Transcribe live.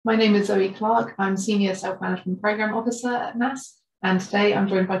My name is Zoe Clark. I'm Senior Self-Management Programme Officer at NASS, and today I'm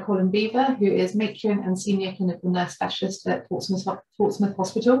joined by Colin Beevor, who is Matron and Senior Clinical Nurse Specialist at Portsmouth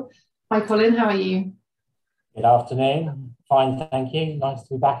Hospital. Hi Colin, how are you? Good afternoon. Fine, thank you. Nice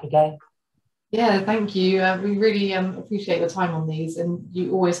to be back again. Yeah, thank you. We really appreciate your time on these, and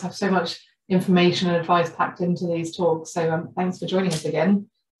you always have so much information and advice packed into these talks. So thanks for joining us again,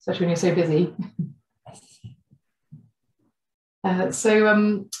 especially when you're so busy.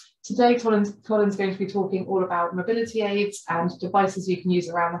 Today, Colin's going to be talking all about mobility aids and devices you can use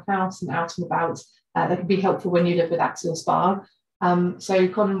around the house and out and about that can be helpful when you live with axial SpA. So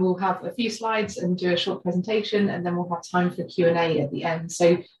Colin will have a few slides and do a short presentation, and then we'll have time for Q&A at the end.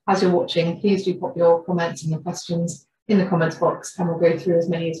 So as you're watching, please do pop your comments and your questions in the comments box, and we'll go through as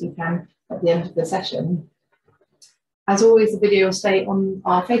many as we can at the end of the session. As always, the video will stay on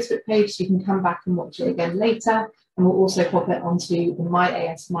our Facebook page, so you can come back and watch it again later. And we'll also pop it onto the My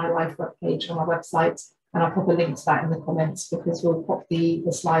AS My Life webpage on our website, and I'll pop a link to that in the comments, because we'll pop the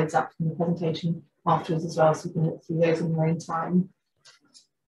slides up from the presentation afterwards as well, so you can look through those in your own time.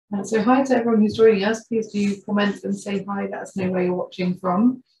 So hi to everyone who's joining us. Please do comment and say hi, let us know where you're watching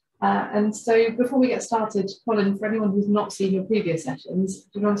from. And so before we get started, Colin, for anyone who's not seen your previous sessions,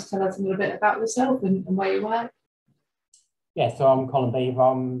 do you want to tell us a little bit about yourself and where you work? Yeah, so I'm Colin Beevor.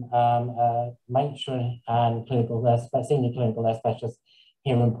 I'm a matron and senior clinical nurse specialist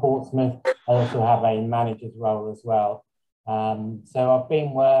here in Portsmouth. I also have a manager's role as well. So I've been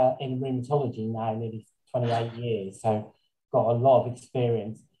in rheumatology now nearly 28 years, so got a lot of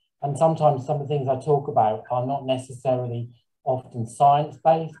experience. And sometimes some of the things I talk about are not necessarily often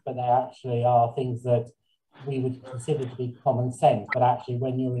science-based, but they actually are things that we would consider to be common sense. But actually,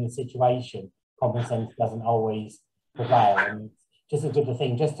 when you're in a situation, common sense doesn't always prevail. And just a good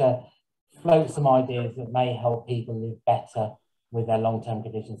thing, just to float some ideas that may help people live better with their long-term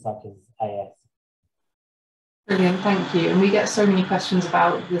conditions such as AS. Brilliant, thank you. And we get so many questions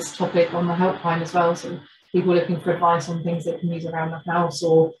about this topic on the helpline as well. So people looking for advice on things that can use around the house,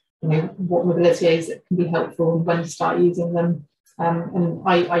 or what mobility aids that can be helpful and when to start using them. And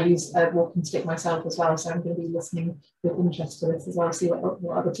I use a walking stick myself as well, so I'm going to be listening with interest to this as well, see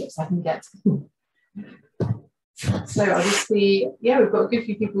what other tips I can get. So I'll just see, yeah, we've got a good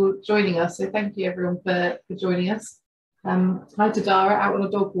few people joining us, so thank you everyone for joining us. Hi to Dara, out on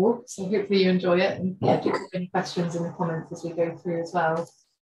a dog walk, so hopefully you enjoy it, and yeah, do have any questions in the comments as we go through as well.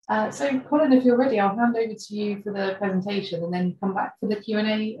 So Colin, if you're ready, I'll hand over to you for the presentation and then come back for the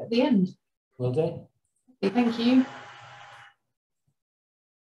Q&A at the end. Will do. Okay, thank you.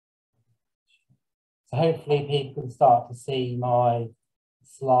 So hopefully people can start to see my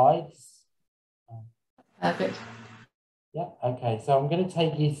slides. Perfect. Yeah, okay, so I'm going to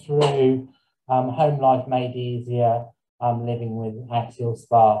take you through home life made easier, living with axial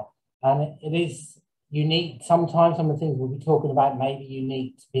SpA. And it is unique. Sometimes some of the things we'll be talking about may be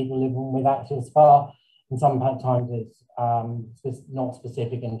unique to people living with axial SpA, and sometimes it's not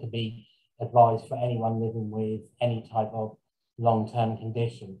specific and can be advised for anyone living with any type of long-term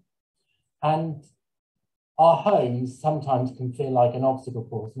condition. And our homes sometimes can feel like an obstacle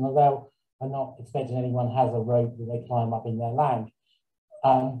course, and although I'm not expecting anyone has a rope that they climb up in their land,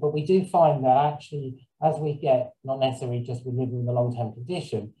 but we do find that actually, as we get, not necessarily just with living with a long-term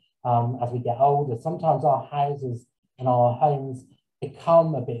condition, as we get older, sometimes our houses and our homes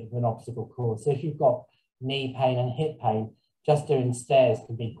become a bit of an obstacle course. So if you've got knee pain and hip pain, just doing stairs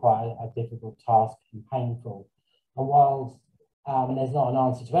can be quite a difficult task and painful. And while there's not an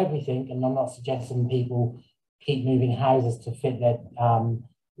answer to everything, and I'm not suggesting people keep moving houses to fit their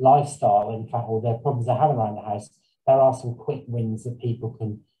lifestyle, in fact, or their problems they're having around the house, there are some quick wins that people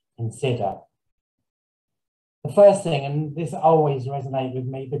can consider. The first thing, and this always resonates with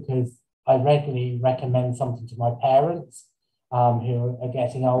me because I regularly recommend something to my parents who are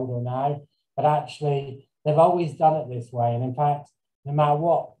getting older now, but actually they've always done it this way. And in fact, no matter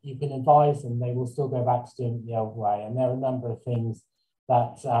what you can advise them, they will still go back to doing it the old way. And there are a number of things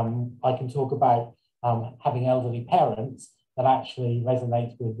that I can talk about having elderly parents that actually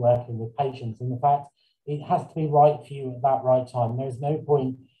resonates with working with patients. And the fact it has to be right for you at that right time. There's no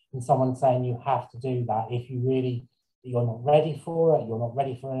point in someone saying you have to do that if you're not ready for it, you're not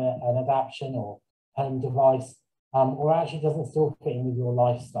ready for an adaptation or home device, or actually doesn't still fit in with your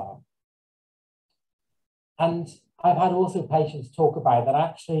lifestyle. And I've had also patients talk about that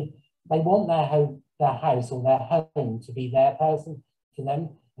actually they want their house or their home to be their person for them,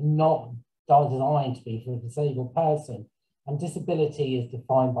 and not designed to be for a disabled person. And disability is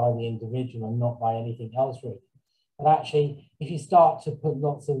defined by the individual and not by anything else really. But actually, if you start to put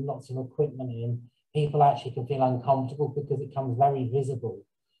lots of equipment in, people actually can feel uncomfortable because it becomes very visible.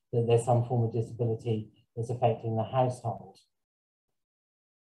 that there's some form of disability that's affecting the household.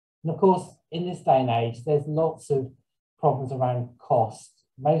 And of course, in this day and age, there's lots of problems around cost.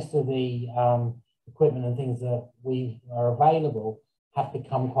 Most of the equipment and things that are available have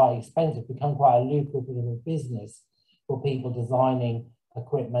become quite expensive, become quite a lucrative business for people designing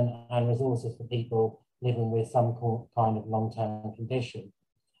equipment and resources for people living with some kind of long-term condition.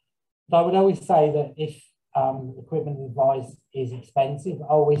 But I would always say that if equipment and device is expensive,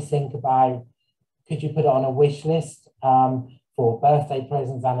 I always think about, could you put it on a wish list for birthday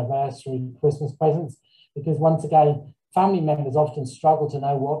presents, anniversary, Christmas presents? Because once again, family members often struggle to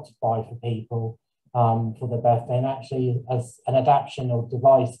know what to buy for people for their birthday, and actually as an adaptation or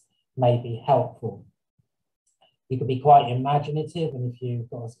device may be helpful. You could be quite imaginative, and if you've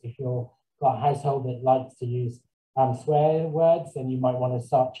got a household that likes to use swear words, then you might want to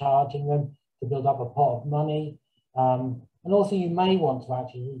start charging them to build up a pot of money. And also you may want to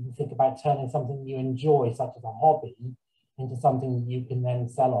actually think about turning something you enjoy, such as a hobby, into something you can then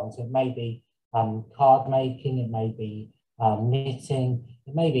sell on. So it may be card making, it may be knitting,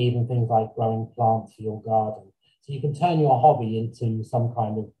 it may be even things like growing plants for your garden. So you can turn your hobby into some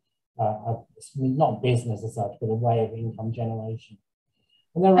kind of, not business as such, but a way of income generation.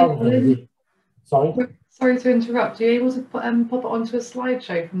 And there are other things. Sorry? Sorry to interrupt. Are you able to pop it onto a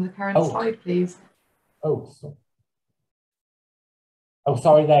slideshow from the current slide, please? Oh,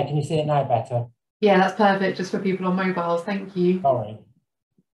 sorry there. Can you see it now better? Yeah, that's perfect, just for people on mobiles. Thank you. Sorry.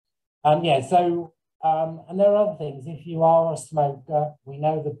 Yeah, so, and there are other things. If you are a smoker, we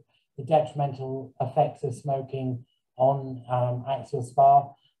know the detrimental effects of smoking on axial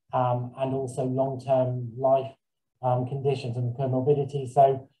SpA and also long-term life conditions and comorbidity.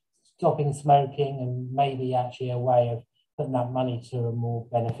 So stopping smoking and maybe actually a way of putting that money to a more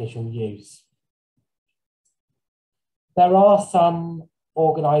beneficial use. There are some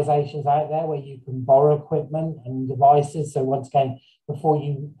organisations out there where you can borrow equipment and devices. So once again, before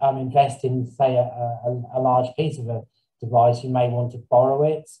you invest in, say, a large piece of a device, you may want to borrow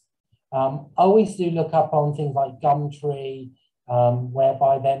it. Always do look up on things like Gumtree,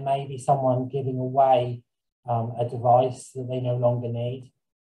 whereby there may be someone giving away a device that they no longer need.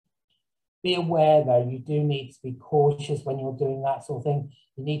 Be aware, though, you do need to be cautious when you're doing that sort of thing.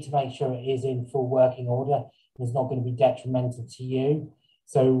 You need to make sure it is in full working order. It's not going to be detrimental to you.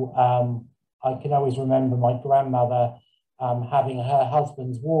 So I can always remember my grandmother having her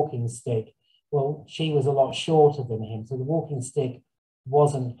husband's walking stick. Well, she was a lot shorter than him, so the walking stick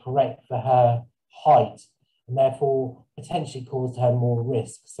wasn't correct for her height, and therefore potentially caused her more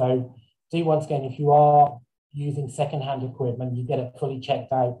risk. So do, once again, if you are using second-hand equipment, you get it fully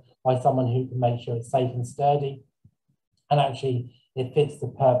checked out by someone who can make sure it's safe and sturdy, and actually it fits the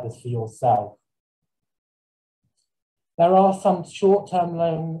purpose for yourself. There are some short-term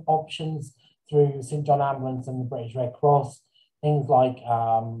loan options through St John Ambulance and the British Red Cross, things like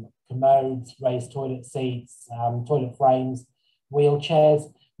commodes, raised toilet seats, toilet frames,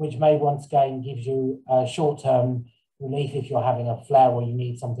 wheelchairs, which may once again give you short-term relief if you're having a flare or you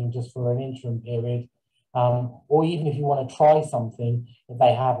need something just for an interim period. Or even if you want to try something that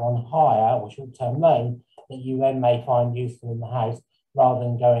they have on hire or short-term loan that you then may find useful in the house, rather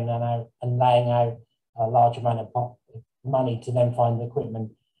than going out and laying out a large amount of money to then find the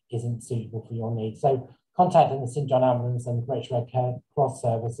equipment isn't suitable for your needs. So contacting the St John Ambulance and the British Red Cross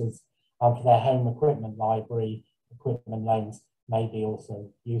services for their home equipment library, equipment loans may be also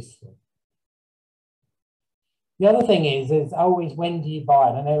useful. The other thing is always, when do you buy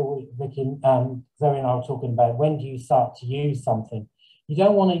it? I know Vicky, Zoe and I were talking about, when do you start to use something? You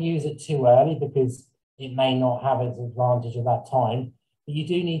don't want to use it too early because it may not have its advantage at that time, but you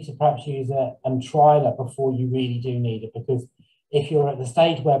do need to perhaps use it and trial it before you really do need it, because if you're at the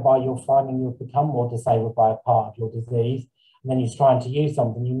stage whereby you're finding you've become more disabled by a part of your disease, and then you're trying to use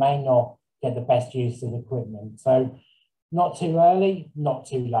something, you may not get the best use of equipment. So not too early, not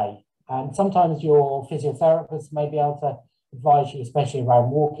too late. And sometimes your physiotherapist may be able to advise you, especially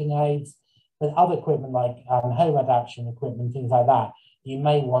around walking aids, but other equipment like home adaptation equipment, things like that, you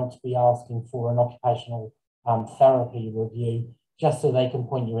may want to be asking for an occupational therapy review, just so they can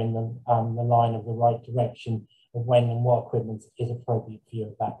point you in the line of the right direction of when and what equipment is appropriate for you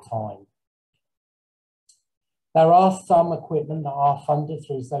at that time. There are some equipment that are funded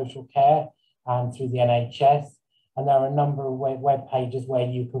through social care and through the NHS, and there are a number of web pages where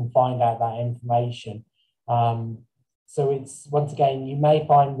you can find out that information. So it's, once again, you may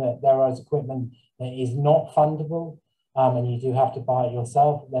find that there is equipment that is not fundable, and you do have to buy it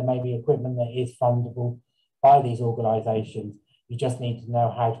yourself. There may be equipment that is fundable by these organisations. You just need to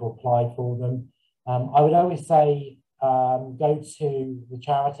know how to apply for them. I would always say go to the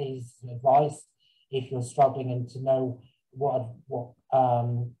charity's advice if you're struggling and to know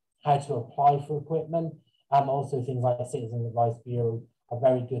how to apply for equipment. Also things like the Citizen Advice Bureau are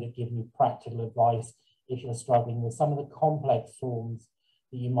very good at giving you practical advice if you're struggling with some of the complex forms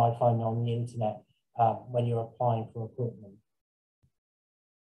that you might find on the internet when you're applying for equipment.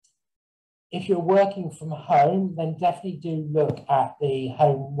 If you're working from home, then definitely do look at the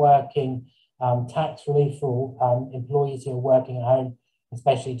home working tax relief for employees who are working at home,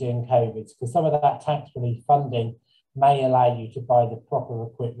 especially during COVID, because some of that tax relief funding may allow you to buy the proper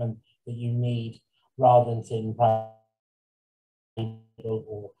equipment that you need rather than sitting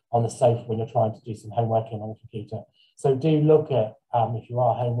or on the sofa when you're trying to do some home working on the computer. So do look at, if you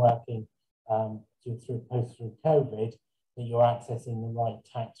are home working through COVID, that you're accessing the right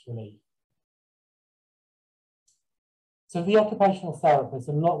tax relief. So the occupational therapist,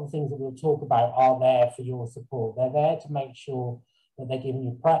 and a lot of the things that we'll talk about are there for your support. They're there to make sure that they're giving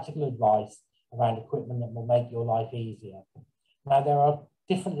you practical advice around equipment that will make your life easier. Now, there are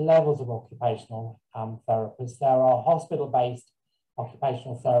different levels of occupational therapists. There are hospital-based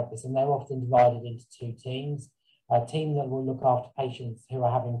occupational therapists, and they're often divided into two teams. A team that will look after patients who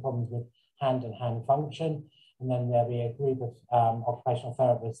are having problems with hand-and-hand function, and then there'll be a group of occupational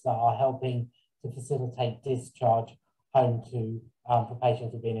therapists that are helping to facilitate discharge home to for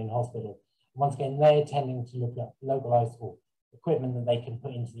patients who've been in hospital. Once again, they're tending to look at localized or equipment that they can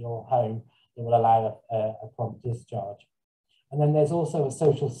put into your home that will allow a prompt discharge. And then there's also a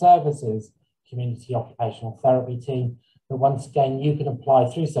social services community occupational therapy team that once again you can apply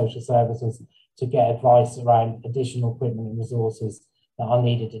through social services to get advice around additional equipment and resources that are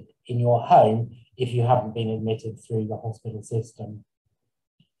needed in your home if you haven't been admitted through the hospital system.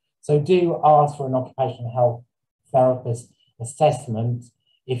 So do ask for an occupational health therapist assessment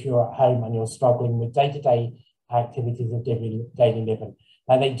if you're at home and you're struggling with day-to-day activities of daily living.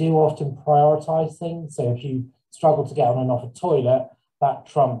 Now, they do often prioritise things. So if you struggle to get on and off a toilet, that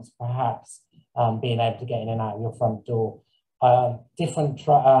trumps perhaps being able to get in and out of your front door. Different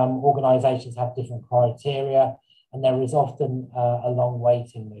organisations have different criteria, and there is often a long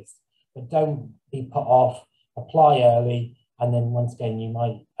waiting list. But don't be put off, apply early, and then once again, you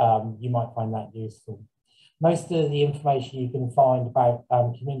might find that useful. Most of the information you can find about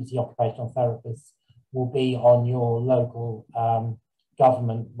community occupational therapists will be on your local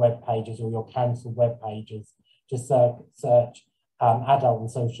government web pages or your council web pages. Just search adult and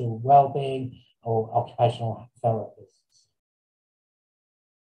social wellbeing or occupational therapists.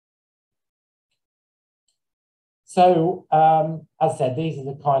 So, as I said, these are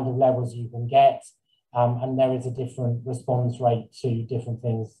the kind of levels you can get, and there is a different response rate to different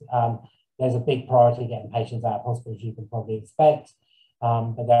things. There's a big priority getting patients out of hospital, as you can probably expect,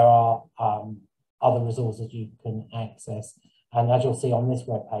 but there are other resources you can access. And as you'll see on this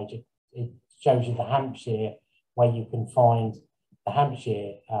webpage, it shows you the Hampshire, where you can find the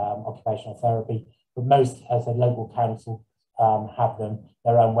Hampshire occupational therapy, but most, as a local council, have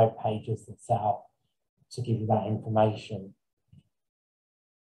their own web pages that set up to give you that information.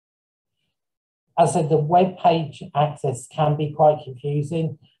 As I said, the web page access can be quite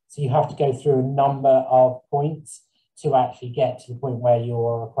confusing. So you have to go through a number of points to actually get to the point where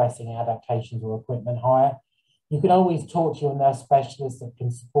you're requesting adaptations or equipment hire. You can always talk to your nurse specialist that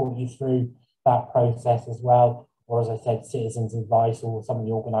can support you through that process as well. Or as I said, Citizens Advice or some of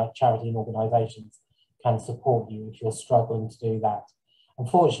the charity and organisations can support you if you're struggling to do that.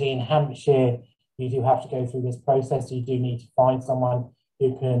 Unfortunately, in Hampshire, you do have to go through this process. So you do need to find someone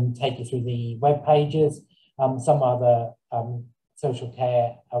who can take you through the web pages. Some other social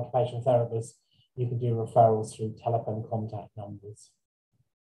care occupational therapists, you can do referrals through telephone contact numbers.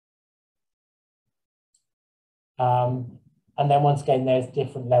 And then once again, there's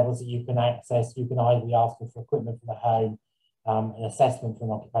different levels that you can access. You can either be asking for equipment for the home, an assessment for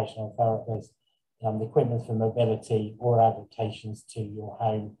an occupational therapist, the equipment for mobility, or adaptations to your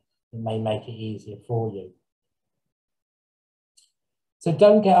home that may make it easier for you. So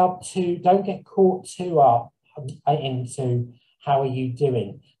don't get caught too up into how are you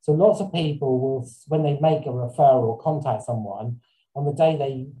doing. So lots of people will, when they make a referral or contact someone, on the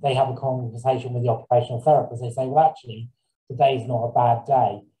day they have a conversation with the occupational therapist, they say, well, actually, today's not a bad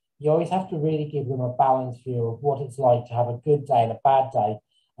day. You always have to really give them a balanced view of what it's like to have a good day and a bad day,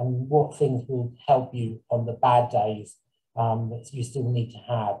 and what things will help you on the bad days that you still need to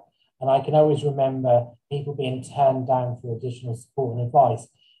have. And I can always remember people being turned down for additional support and advice,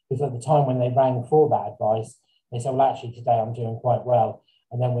 because at the time when they rang for that advice, they said, well, actually, today I'm doing quite well.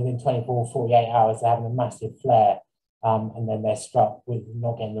 And then within 24, 48 hours, they're having a massive flare, and then they're struck with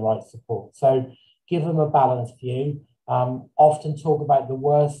not getting the right support. So give them a balanced view. Often talk about the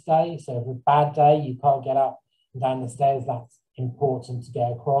worst day. So if a bad day, you can't get up and down the stairs, that's important to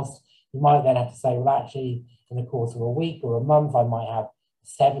get across. You might then have to say, well, actually, in the course of a week or a month, I might have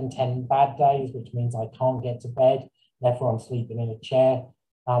 7, 10 bad days, which means I can't get to bed. Therefore, I'm sleeping in a chair,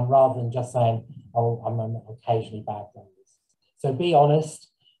 rather than just saying, oh, I'm on occasionally bad days. So be honest.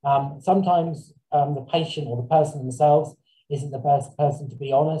 Sometimes the patient or the person themselves isn't the best person to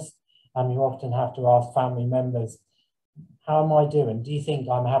be honest. You often have to ask family members, how am I doing? Do you think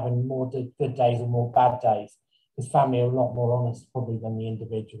I'm having more good days or more bad days? Because family are a lot more honest probably than the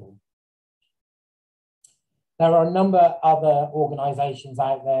individual. There are a number of other organisations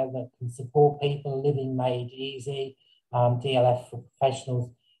out there that can support people. Living Made Easy, DLF for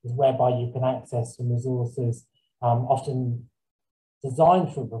Professionals, is whereby you can access some resources, often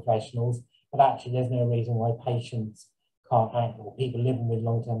designed for professionals, but actually there's no reason why patients can't act, or people living with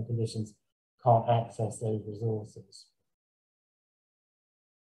long-term conditions can't access those resources.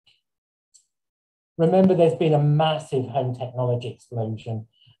 Remember, there's been a massive home technology explosion,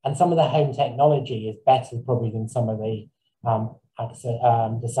 and some of the home technology is better probably than some of the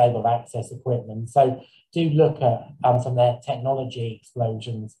disabled access equipment. So do look at some of the technology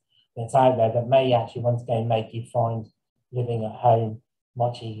explosions that's out there that may actually once again make you find living at home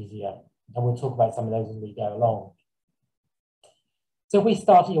much easier. And we'll talk about some of those as we go along. So if we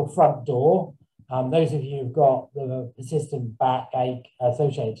start at your front door, those of you who've got the persistent backache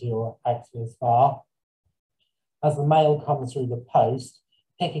associated to your axial SpA, as the mail comes through the post,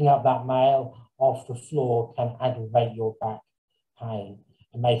 picking up that mail off the floor can aggravate your back pain.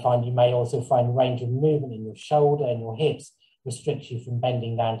 You may also find range of movement in your shoulder and your hips restricts you from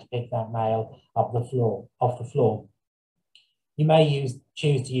bending down to pick that mail off the floor. You may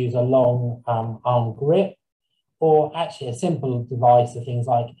choose to use a long arm grip, or actually a simple device of things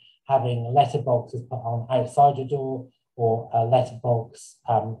like having letterboxes put on outside your door, or a letterbox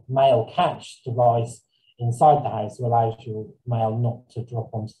mail catch device inside the house that allows your mail not to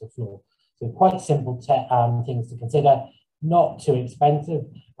drop onto the floor. So quite simple things to consider, not too expensive.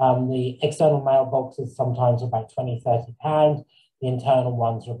 The external mailboxes sometimes are about £20, £30. The internal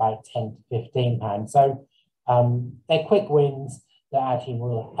ones are about £10 to £15. So they're quick wins that actually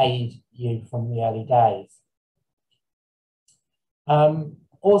will aid you from the early days.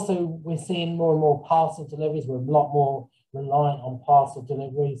 Also, we're seeing more and more parcel deliveries. We're a lot more reliant on parcel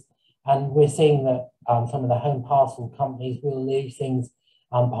deliveries. And we're seeing that some of the home parcel companies will leave things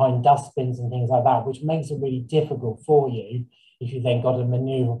behind dustbins and things like that, which makes it really difficult for you if you then got to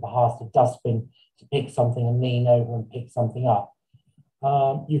maneuver past the dustbin to pick something and lean over and pick something up.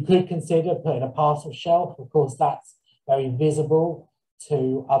 You could consider putting a parcel shelf. Of course, that's very visible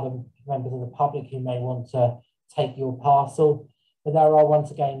to other members of the public who may want to take your parcel. But there are,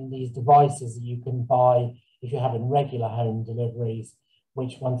 once again, these devices that you can buy if you're having regular home deliveries,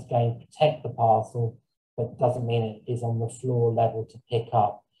 which once again protect the parcel, but doesn't mean it is on the floor level to pick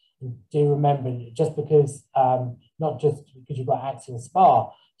up. And do remember, just because, not just because you've got axial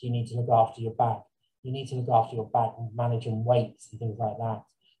SpA, do you need to look after your back. You need to look after your back and managing weights and things like that.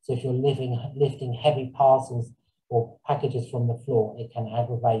 So if you're lifting heavy parcels or packages from the floor, it can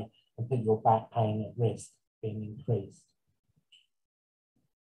aggravate and put your back pain at risk being increased.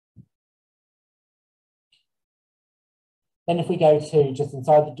 Then if we go to just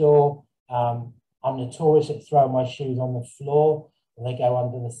inside the door, I'm notorious at throwing my shoes on the floor, and they go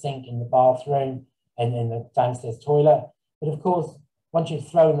under the sink in the bathroom and in the downstairs toilet. But of course, once you've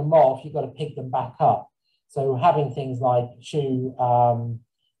thrown them off, you've got to pick them back up. So having things like shoe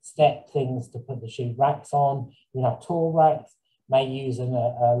step things to put the shoe racks on, you have tall racks, may use a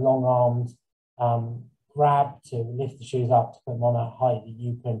long-armed grab to lift the shoes up to put them on a height that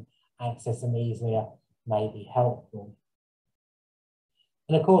you can access them easier, may be helpful.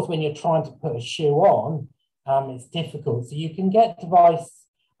 And of course, when you're trying to put a shoe on, it's difficult. So you can get device,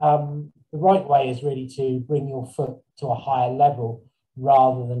 the right way is really to bring your foot to a higher level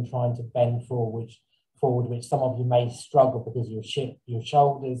rather than trying to bend forward, which some of you may struggle because of your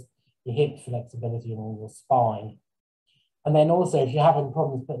shoulders, your hip flexibility, and all your spine. And then also, if you're having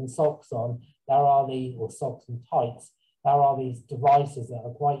problems putting socks on, or socks and tights, there are these devices that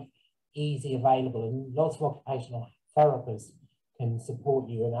are quite easy available, and lots of occupational therapists can support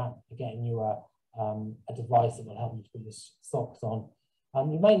you in getting you a device that will help you to put your socks on.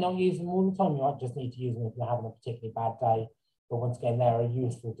 You may not use them all the time. You might just need to use them if you're having a particularly bad day. But once again, they're a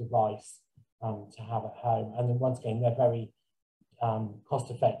useful device to have at home. And then once again, they're very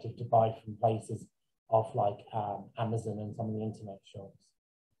cost-effective to buy from places off like Amazon and some of the internet shops.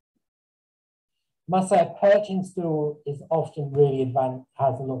 I must say, a perching stool is often really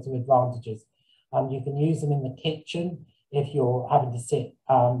has lots of advantages. You can use them in the kitchen if you're having to sit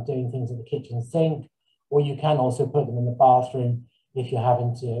doing things at the kitchen sink, or you can also put them in the bathroom if you're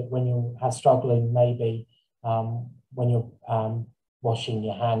having to, when you're struggling, maybe when you're washing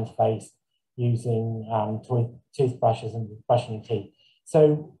your hand, face, using toothbrushes and brushing your teeth.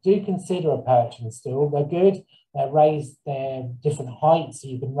 So do consider a perch and stool. They're good. They're different heights, so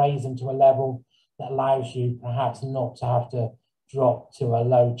you can raise them to a level that allows you perhaps not to have to drop to a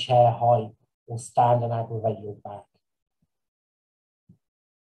low chair height or stand and aggravate your back.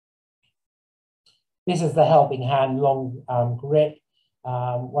 This is the helping hand long grip.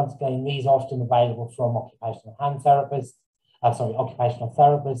 Once again, these are often available from occupational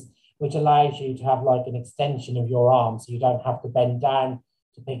therapists, which allows you to have like an extension of your arm, so you don't have to bend down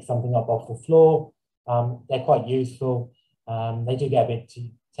to pick something up off the floor. They're quite useful. They do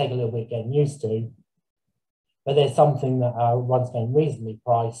take a little bit getting used to, but there's something that are once again reasonably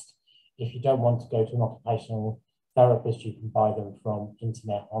priced. If you don't want to go to an occupational therapist, you can buy them from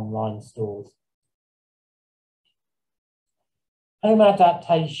internet online stores. Home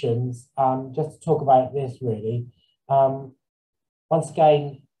adaptations, just to talk about this really. Once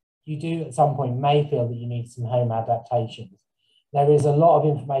again, you do at some point may feel that you need some home adaptations. There is a lot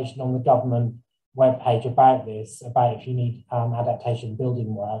of information on the government webpage about this, about if you need adaptation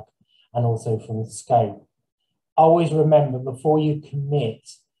building work, and also from the scope. Always remember, before you commit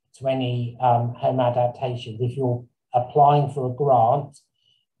to any home adaptations, if you're applying for a grant,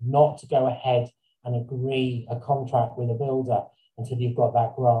 not to go ahead and agree a contract with a builder until you've got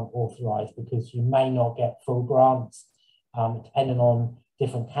that grant authorised, because you may not get full grants, depending on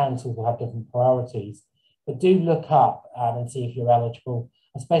different councils will have different priorities. But do look up and see if you're eligible,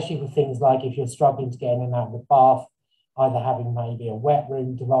 especially for things like if you're struggling to get in and out of the bath, either having maybe a wet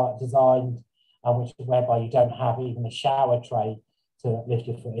room designed, whereby you don't have even a shower tray to lift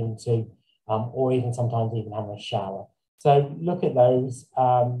your foot into, or even sometimes even having a shower. So look at those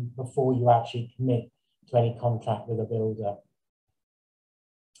before you actually commit to any contract with a builder.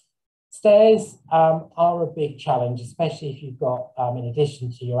 Stairs are a big challenge, especially if you've got, in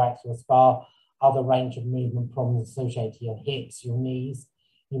addition to your axial SpA, other range of movement problems associated to your hips, your knees.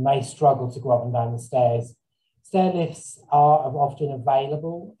 You may struggle to go up and down the stairs. Stair lifts are often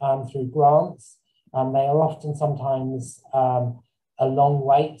available through grants. They are often sometimes a long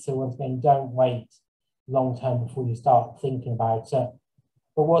wait. So once again, don't wait long term before you start thinking about it.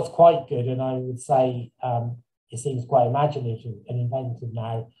 But what's quite good, and I would say it seems quite imaginative and inventive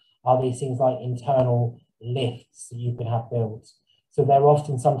now, are these things like internal lifts that you can have built. So they're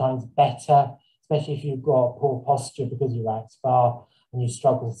often sometimes better, especially if you've got poor posture because you're at SpA and you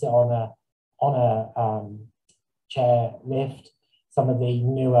struggle to sit on a chair lift. Some of the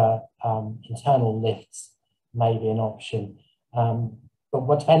newer internal lifts may be an option.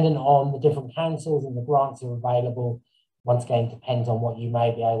 But depending on the different councils and the grants that are available, once again, depends on what you may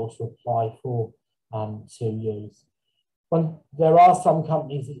be able to apply for to use. There are some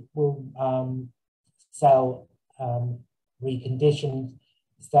companies that will sell reconditioned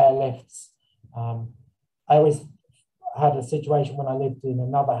stair lifts. I always had a situation when I lived in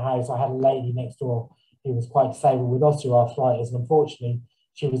another house. I had a lady next door who was quite disabled with osteoarthritis, and unfortunately,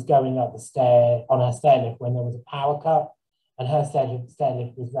 she was going up the stair on her stair lift when there was a power cut, and her stair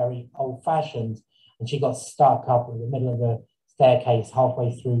lift was very old-fashioned, and she got stuck up in the middle of the staircase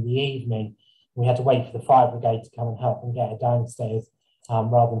halfway through the evening. We had to wait for the fire brigade to come and help and get her downstairs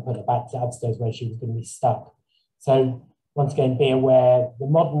rather than put her back to upstairs where she was going to be stuck. So once again, be aware, the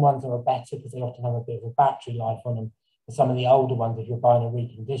modern ones are better because they often have a bit of a battery life on them. But some of the older ones, if you're buying a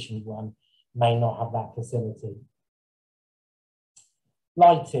reconditioned one, may not have that facility.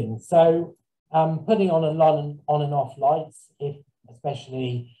 Lighting. So putting on and off lights,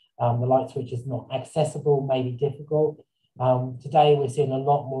 especially the light switch is not accessible, may be difficult. Today we're seeing a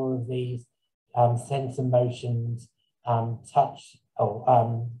lot more of these sensor motions,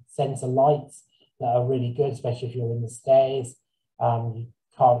 sensor lights that are really good, especially if you're in the stairs. You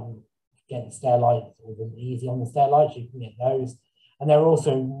can't get the stair lights or the easy on the stair lights, you can get those. And there are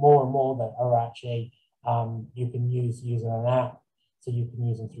also more and more that are actually, you can use using an app. So you can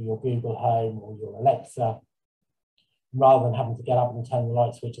use them through your Google Home or your Alexa. Rather than having to get up and turn the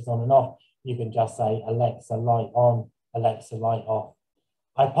light switches on and off, you can just say, Alexa, light on, Alexa, light off.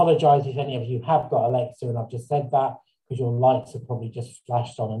 I apologise if any of you have got Alexa and I've just said that, because your lights are probably just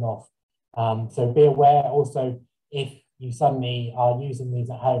flashed on and off. So be aware also, if you suddenly are using these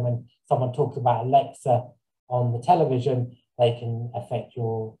at home and someone talks about Alexa on the television, they can affect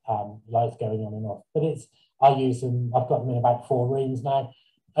your lights going on and off. But I use them, I've got them in about 4 rooms now,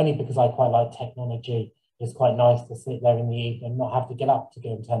 only because I quite like technology. It's quite nice to sit there in the evening and not have to get up to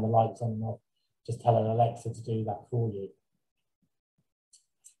go and turn the lights on and off. just tell an Alexa to do that for you.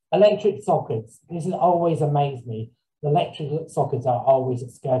 Electric sockets. This has always amazed me. The electric sockets are always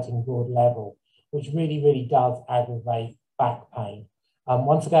at skirting board level, which really does aggravate back pain.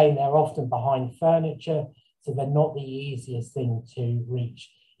 Once again, they're often behind furniture, so they're not the easiest thing to reach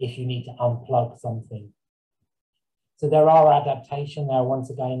if you need to unplug something. So there are adaptations. There once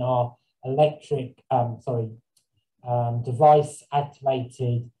again are electric, device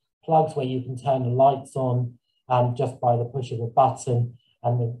activated plugs where you can turn the lights on just by the push of a button,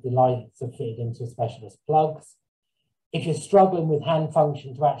 and the lights are fitted into specialist plugs. If you're struggling with hand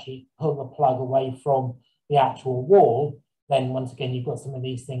function to actually pull the plug away from the actual wall, then once again, you've got some of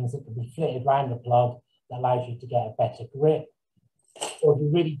these things that can be flitted around the plug that allows you to get a better grip. Or if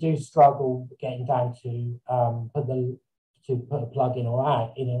you really do struggle getting down to put a plug in or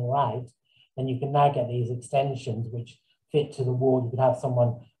out, then you can now get these extensions which fit to the wall. You can have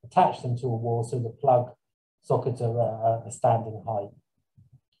someone attach them to a wall so the plug sockets are a standing height.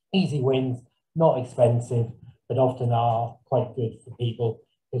 Easy wins, not expensive, but often are quite good for people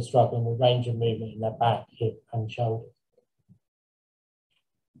who are struggling with range of movement in their back, hip and shoulders.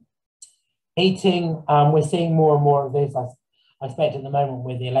 Heating, we're seeing more and more of this. I expect at the moment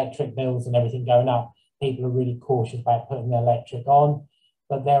with the electric bills and everything going up, people are really cautious about putting the electric on.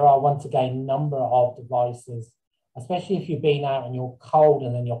 But there are, once again, a number of devices, especially if you've been out and you're cold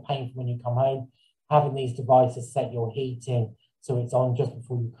and then you're painful when you come home, having these devices set your heating so it's on just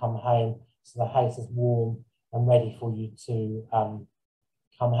before you come home, so the house is warm and ready for you to come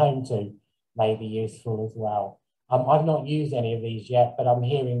home to, may be useful as well. I've not used any of these yet, but I'm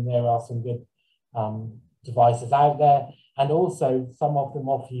hearing there are some good devices out there, and also some of them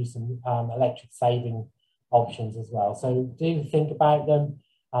offer you some electric saving options as well. So do think about them.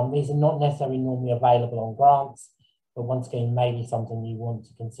 These are not necessarily normally available on grants, but once again, maybe something you want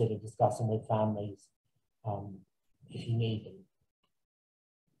to consider discussing with families if you need them.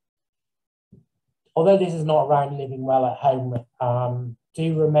 Although this is not around living well at home,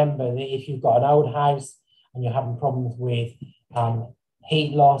 do remember that if you've got an old house and you're having problems with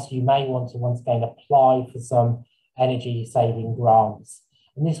heat loss, you may want to once again apply for some energy saving grants.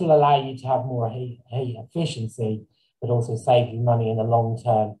 And this will allow you to have more heat efficiency, but also save you money in the long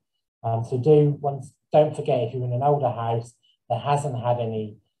term. So don't forget, if you're in an older house that hasn't had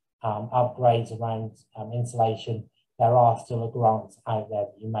any upgrades around insulation, there are still grants out there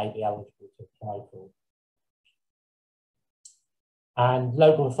that you may be eligible to apply for. And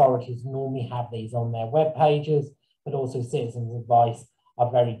local authorities normally have these on their web pages, but also Citizens Advice are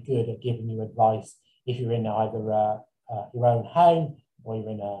very good at giving you advice if you're in either your own home, or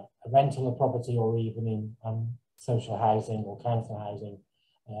you're in a rental property, or even in social housing or council housing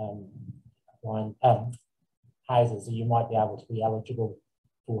houses, so you might be able to be eligible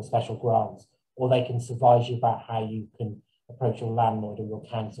for special grants, or they can advise you about how you can approach your landlord or your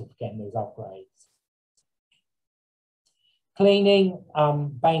council for getting those upgrades. Cleaning,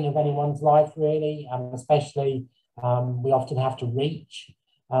 bane of anyone's life really, especially we often have to reach.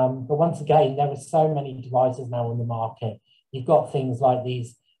 But once again, there are so many devices now on the market. You've got things like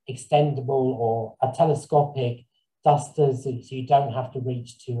these extendable or telescopic dusters, so you don't have to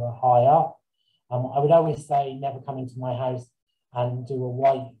reach too high up. I would always say never come into my house and do a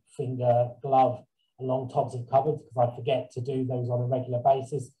white finger glove along tops of cupboards, because I forget to do those on a regular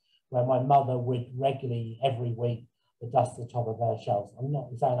basis, where my mother would regularly, every week, dust the top of her shelves. I'm not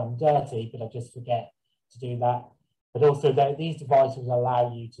saying I'm dirty, but I just forget to do that. But also these devices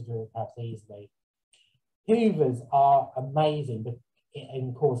allow you to do it perhaps easily. Hoovers are amazing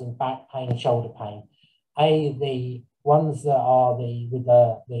in causing back pain, shoulder pain. The ones that are with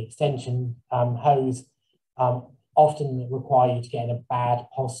the extension hose often require you to get in a bad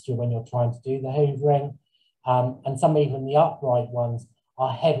posture when you're trying to do the hoovering. And some even the upright ones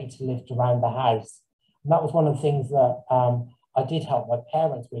are heavy to lift around the house. And that was one of the things that I did help my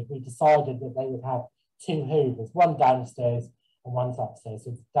parents with. We decided that they would have two hoovers, one downstairs and one's upstairs.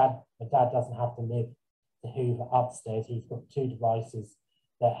 So my dad doesn't have to lift the hoover upstairs. He's got two devices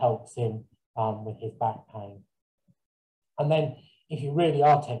that helps him with his back pain. And then if you really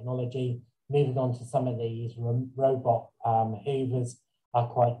are technology, moving on to some of these robot hoovers are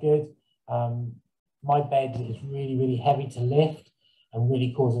quite good. My bed is really heavy to lift and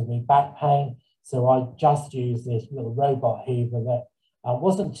really causes me back pain. So I just use this little robot hoover that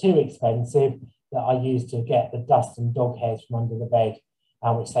wasn't too expensive, that I used to get the dust and dog hairs from under the bed,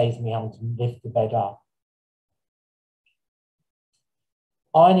 which saves me having to lift the bed up.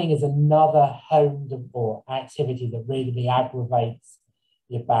 Ironing is another home or activity that really aggravates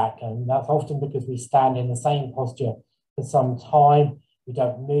your back, and that's often because we stand in the same posture for some time, we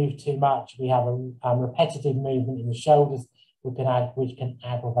don't move too much, we have a repetitive movement in the shoulders, which can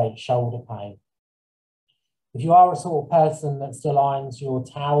aggravate shoulder pain. If you are a sort of person that still irons your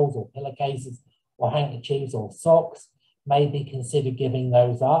towels or pillowcases or handkerchiefs or socks, maybe consider giving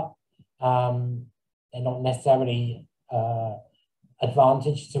those up. They're not necessarily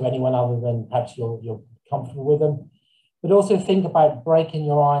advantage to anyone other than perhaps you're comfortable with them. But also think about breaking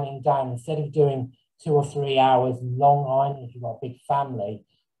your ironing down. Instead of doing 2 or 3 hours long ironing, if you've got a big family,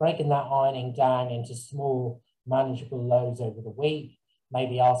 breaking that ironing down into small, manageable loads over the week,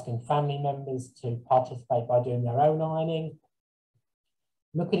 maybe asking family members to participate by doing their own ironing.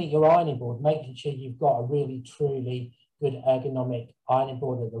 Looking at your ironing board, making sure you've got a really, truly good ergonomic ironing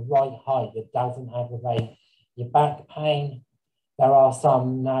board at the right height that doesn't aggravate your back pain. There are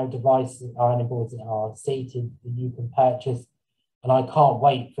some now devices, ironing boards that are seated that you can purchase. And I can't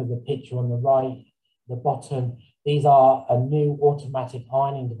wait for the picture on the right, the bottom. These are a new automatic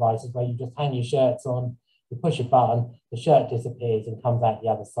ironing devices where you just hang your shirts on, you push a button, the shirt disappears and comes out the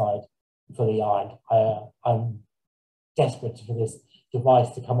other side fully ironed. I'm desperate for this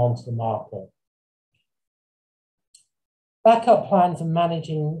device to come onto the market. Backup plans and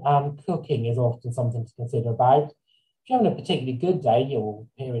managing cooking is often something to consider about. If you're having a particularly good day or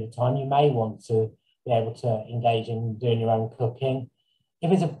period of time, you may want to be able to engage in doing your own cooking.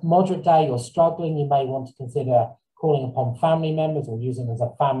 If it's a moderate day you're struggling, you may want to consider calling upon family members or using it as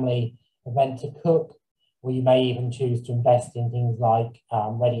a family event to cook, or you may even choose to invest in things like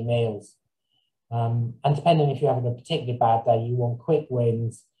ready meals. And depending if you're having a particularly bad day, you want quick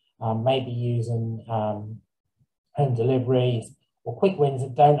wins, maybe using home deliveries or quick wins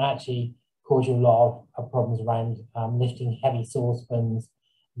that don't actually cause you a lot of problems around lifting heavy saucepans,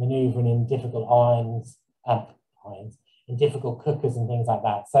 maneuvering in difficult irons, in difficult cookers and things like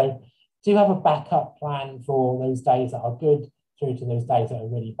that. So do have a backup plan for those days that are good through to those days that are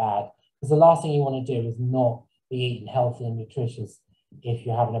really bad. Because the last thing you want to do is not be eating healthy and nutritious if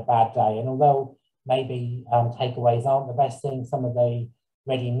you're having a bad day. And although maybe takeaways aren't the best thing, some of the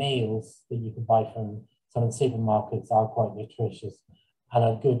ready meals that you can buy from some of the supermarkets are quite nutritious and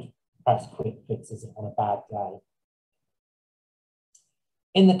are good, perhaps quick fixes on a bad day.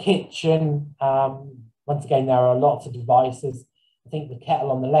 In the kitchen, once again, there are lots of devices. I think the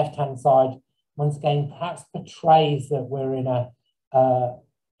kettle on the left-hand side, once again, perhaps portrays that we're in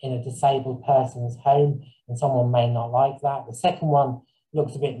a disabled person's home, and someone may not like that. The second one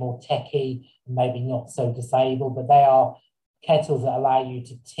looks a bit more techie, and maybe not so disabled, but they are kettles that allow you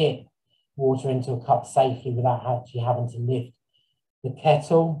to tip water into a cup safely without actually having to lift the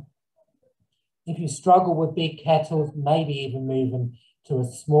kettle. If you struggle with big kettles, maybe even moving to a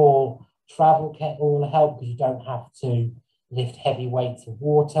small travel kettle will help, because you don't have to lift heavy weights of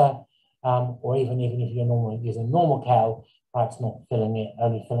water, or even if you're normally using a normal kettle, perhaps not filling it,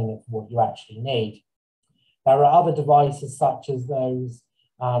 only filling it for what you actually need. There are other devices such as those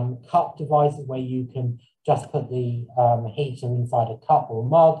cup devices where you can just put the heater inside a cup or a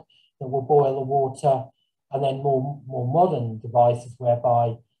mug that will boil the water, and then more modern devices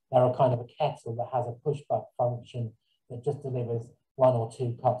whereby there are kind of a kettle that has a push button function that just delivers 1 or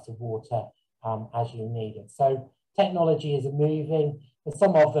 2 cups of water as you need it. So technology is moving, but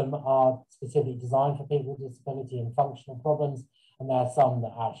some of them are specifically designed for people with disability and functional problems, and there are some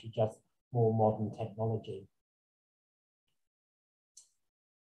that are actually just more modern technology.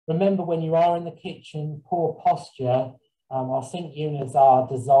 Remember, when you are in the kitchen, poor posture, our sink units are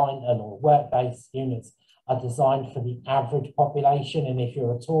designed, or work-based units are designed for the average population, and if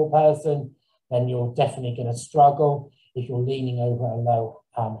you're a tall person, then you're definitely going to struggle. If you're leaning over a low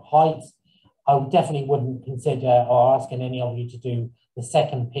height, I definitely wouldn't consider or asking any of you to do the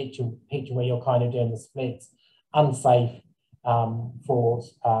second picture where you're kind of doing the splits, unsafe for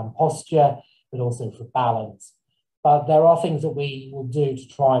posture, but also for balance. But there are things that we will do to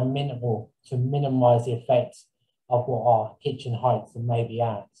try and minimize the effects of what our kitchen heights may be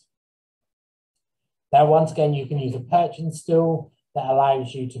at. There, once again, you can use a perching stool that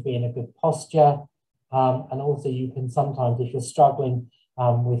allows you to be in a good posture. And also you can sometimes, if you're struggling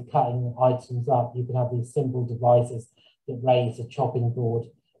with cutting items up, you can have these simple devices that raise the chopping board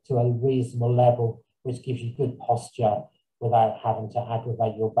to a reasonable level, which gives you good posture without having to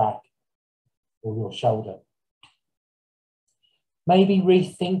aggravate your back or your shoulder. Maybe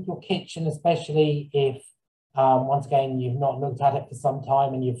rethink your kitchen, especially if, once again, you've not looked at it for some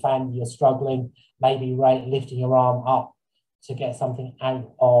time and you've found you're struggling, maybe lifting your arm up to get something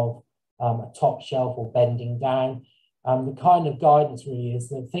out of a top shelf or bending down. The kind of guidance really is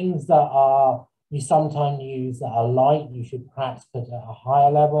that things that you sometimes use that are light, you should perhaps put at a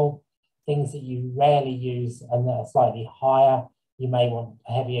higher level. Things that you rarely use and that are slightly higher, you may want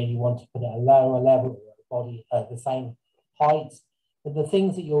heavier, you want to put it at a lower level, or the body at the same height. But the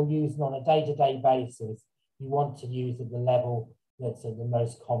things that you're using on a day-to-day basis, you want to use at the level that's the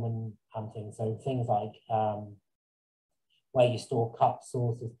most common thing. So things like where you store cups,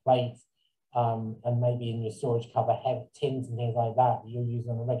 saucers, plates, and maybe in your storage cupboard, heavy tins and things like that you're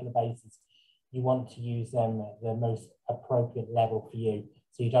using on a regular basis. You want to use them at the most appropriate level for you,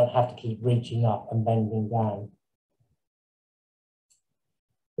 so you don't have to keep reaching up and bending down.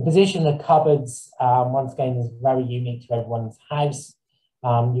 The position of cupboards, once again, is very unique to everyone's house.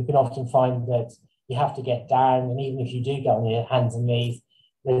 You can often find that you have to get down, and even if you do get on your hands and knees,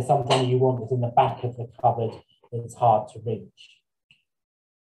 there's something you want that's in the back of the cupboard that's hard to reach.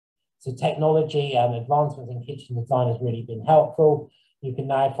 So technology and advancements in kitchen design has really been helpful. You can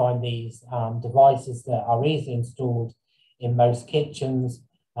now find these devices that are easily installed in most kitchens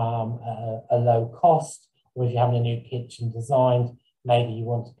at a low cost, or if you're having a new kitchen designed, maybe you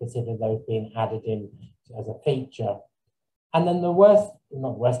want to consider those being added in as a feature. And then the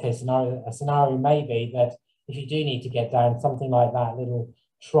not worst case scenario, a scenario may be that if you do need to get down, something like that little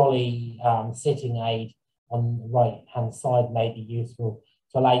trolley sitting aid on the right hand side may be useful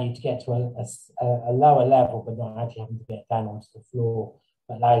to allow you to get to a lower level, but not actually having to get down onto the floor,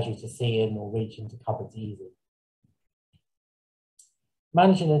 but allows you to see in or reach into cupboards easily.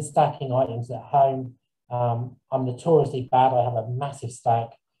 Managing and stacking items at home. I'm notoriously bad. I have a massive stack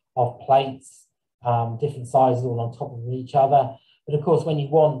of plates, different sizes all on top of each other. But of course, when you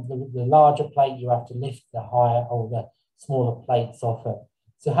want the larger plate, you have to lift the higher or the smaller plates off it.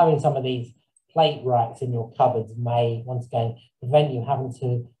 So having some of these plate racks in your cupboards may, once again, prevent you having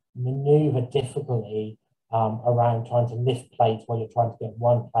to maneuver difficultly around trying to lift plates while you're trying to get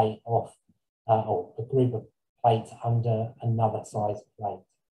one plate off or a group of plates under another size plate.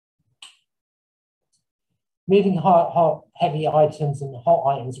 Moving heavy items and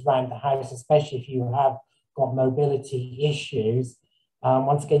hot items around the house, especially if you have got mobility issues.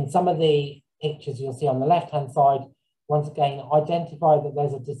 Once again, some of the pictures you'll see on the left-hand side, once again, identify that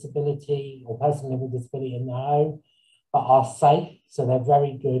there's a disability or person living with disability in the home, but are safe. So they're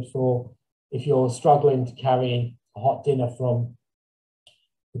very good for if you're struggling to carry a hot dinner from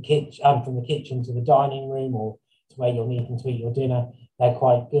the kitchen to the dining room or to where you're needing to eat your dinner. They're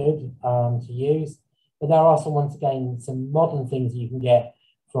quite good to use. But there are some, once again, some modern things you can get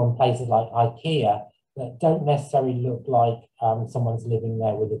from places like IKEA that don't necessarily look like someone's living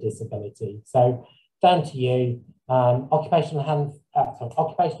there with a disability. So down to you. Occupational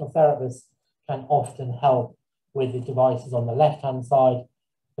therapists can often help with the devices on the left-hand side,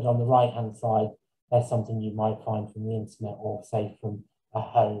 but on the right-hand side, there's something you might find from the internet or say from a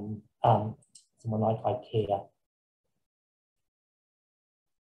home, someone like IKEA.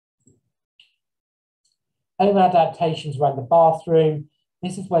 Home adaptations around the bathroom.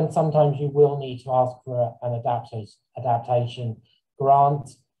 This is when sometimes you will need to ask for an adaptation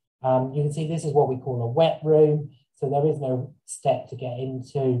grant. You can see this is what we call a wet room. So there is no step to get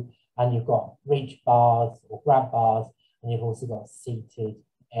into, and you've got reach bars or grab bars, and you've also got a seated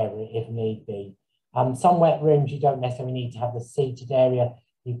area if need be. Some wet rooms, you don't necessarily need to have the seated area.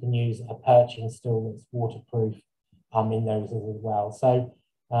 You can use a perching stool that's waterproof in those as well. So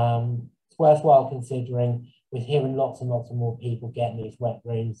it's worthwhile considering. We're hearing lots and lots of more people getting these wet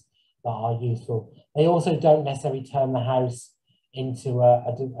rooms that are useful. They also don't necessarily turn the house into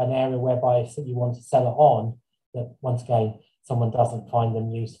an area whereby if you want to sell it on, that once again, someone doesn't find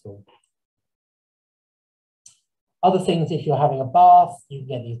them useful. Other things, if you're having a bath, you can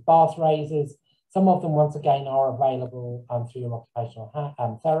get these bath raisers. Some of them, once again, are available through your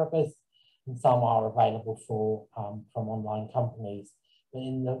occupational therapists, and some are available from online companies. But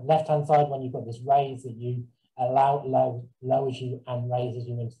in the left-hand side, when you've got this raise that you lowers you and raises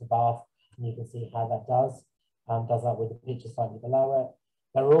you into the bath, and you can see how that does that with the picture slightly below it.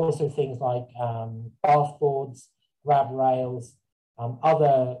 There are also things like bath boards, grab rails,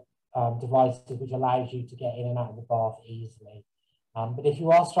 other devices which allows you to get in and out of the bath easily. But if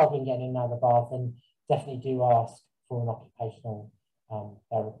you are struggling getting in and out of the bath, then definitely do ask for an occupational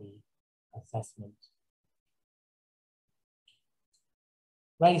therapy assessment.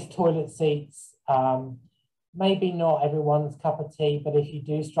 Raised toilet seats, maybe not everyone's cup of tea, but if you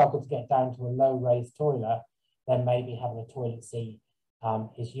do struggle to get down to a low raised toilet, then maybe having a toilet seat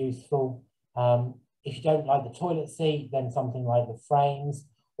is useful. If you don't like the toilet seat, then something like the frames,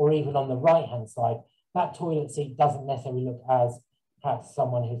 or even on the right-hand side, that toilet seat doesn't necessarily look as perhaps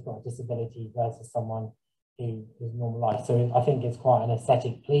someone who's got a disability versus someone who is normalised. So I think it's quite an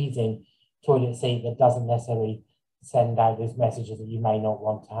aesthetic pleasing toilet seat that doesn't necessarily send out those messages that you may not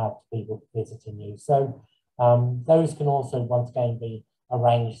want to have to people visiting you. So Those can also, once again, be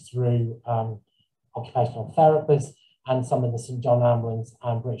arranged through occupational therapists, and some of the St John Ambulance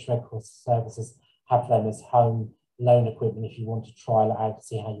and British Red Cross services have them as home loan equipment if you want to trial it out to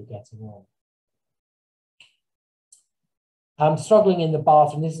see how you're getting on. Struggling in the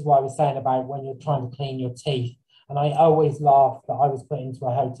bathroom, this is what I was saying about when you're trying to clean your teeth. And I always laugh that I was put into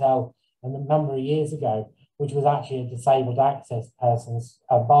a hotel a number of years ago, which was actually a disabled access person's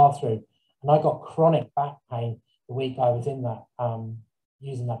bathroom. And I got chronic back pain the week I was in that,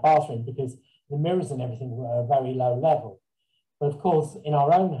 using that bathroom, because the mirrors and everything were at a very low level. But of course, in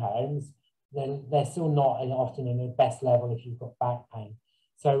our own homes, they're still not often in the best level if you've got back pain.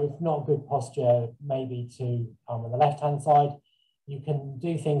 So it's not good posture maybe to, on the left-hand side, you can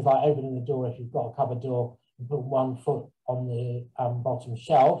do things like opening the door if you've got a cupboard door and put one foot on the bottom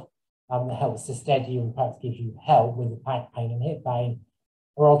shelf that helps to steady you and perhaps gives you help with the back pain and hip pain.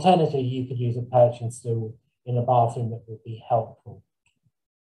 Or alternatively, you could use a perching stool in a bathroom that would be helpful.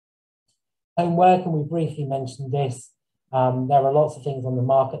 Home work, and we briefly mentioned this. There are lots of things on the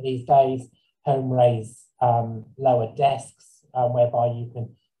market these days. Home raise lower desks, whereby you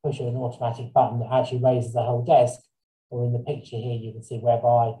can push an automatic button that actually raises the whole desk. Or in the picture here, you can see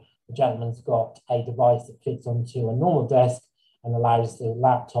whereby the gentleman's got a device that fits onto a normal desk and allows the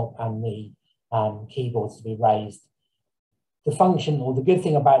laptop and the keyboards to be raised. The function, or the good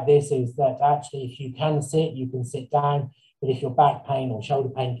thing about this, is that actually if you can sit, you can sit down. But if your back pain or shoulder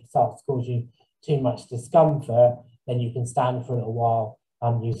pain starts to cause you too much discomfort, then you can stand for a little while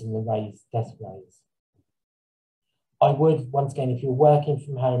using the raised desk raise. I would, once again, if you're working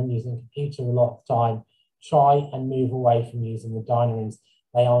from home using a computer a lot of the time, try and move away from using the dining rooms.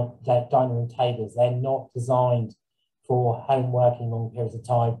 They're dining room tables. They're not designed for home working long periods of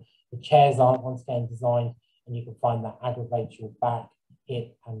time. The chairs aren't, once again, designed, and you can find that aggravates your back,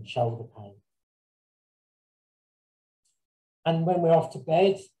 hip and shoulder pain. And when we're off to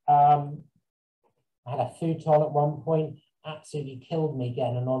bed, I had a futon at one point, absolutely killed me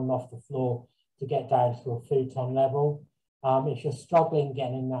getting an on and off the floor to get down to a futon level. If you're struggling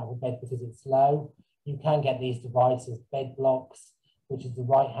getting in and out of bed because it's low, you can get these devices, bed blocks, which is the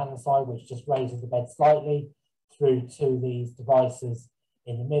right-hand side, which just raises the bed slightly, through to these devices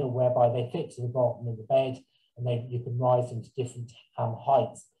in the middle, whereby they fit to the bottom of the bed, and you can rise them to different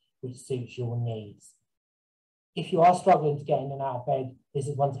heights, which suits your needs. If you are struggling to get in and out of bed, this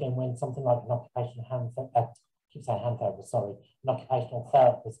is once again when something like an occupational an occupational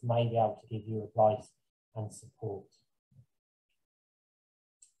therapist may be able to give you advice and support.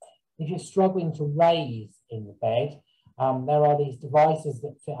 If you're struggling to raise in the bed, there are these devices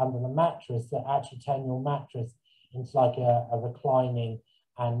that fit under the mattress that actually turn your mattress into like a reclining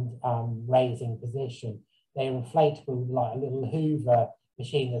and raising position. They're inflatable, like a little Hoover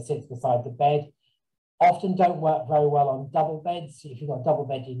machine that sits beside the bed. Often don't work very well on double beds. If you've got a double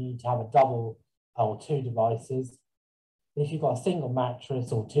bed, you need to have a double or two devices. If you've got a single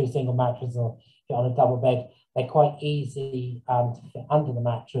mattress or two single mattresses, or if you're on a double bed, they're quite easy to fit under the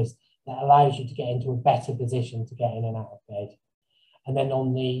mattress. That allows you to get into a better position to get in and out of bed. And then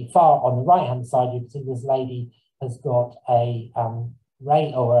on the right hand side, you can see this lady has got a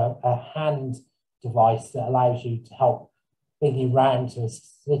hand device that allows you to help bring you round to a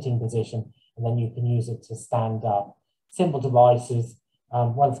sitting position, and then you can use it to stand up. Simple devices.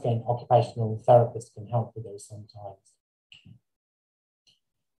 Once again, occupational therapists can help with those sometimes.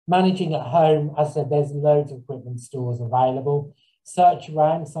 Managing at home, as I said, there's loads of equipment stores available. Search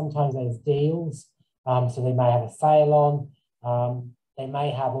around, sometimes there's deals, so they may have a sale on. They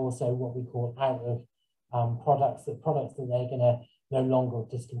may have also what we call out of products that they're going to no longer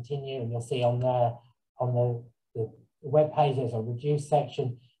discontinue, and you'll see on there on the web page there's a reduced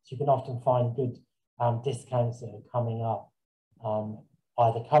section, so you can often find good discounts that are coming up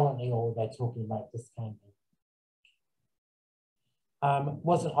either currently or they're talking about discounting. I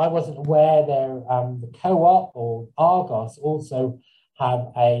wasn't aware the Co-op or Argos also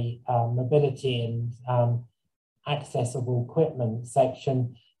have a mobility and accessible equipment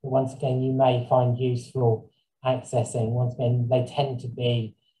section that once again you may find useful accessing. Once again, they tend to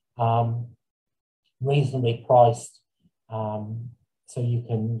be reasonably priced, so you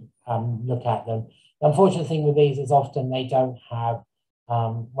can look at them. The unfortunate thing with these is often they don't have,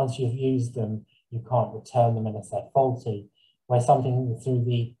 once you've used them, you can't return them unless they're faulty. Where something through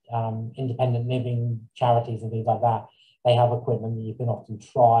the independent living charities and things like that, they have equipment that you can often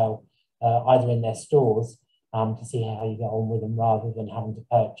trial either in their stores to see how you get on with them rather than having to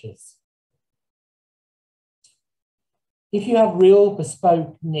purchase. If you have real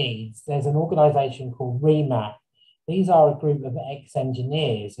bespoke needs, there's an organisation called REMAP. These are a group of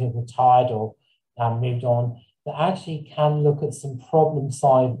ex-engineers who have retired or moved on that actually can look at some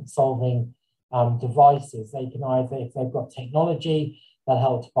problem-solving devices. They can either, if they've got technology, that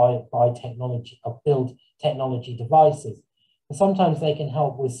help to buy technology or build technology devices. But sometimes they can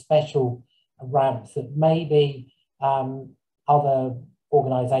help with special ramps that maybe other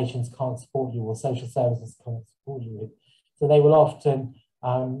organisations can't support you or social services can't support you with. So they will often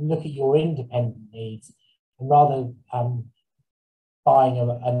look at your independent needs, and rather buying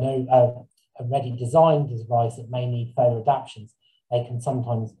a ready designed device that may need further adaptations, they can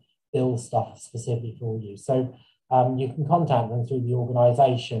sometimes build stuff specifically for you. So you can contact them through the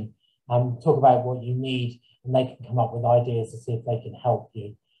organisation, talk about what you need, and they can come up with ideas to see if they can help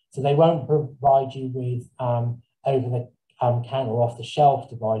you. So they won't provide you with over-the-counter or off-the-shelf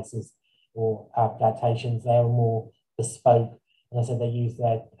devices or adaptations. They are more bespoke. And I said they use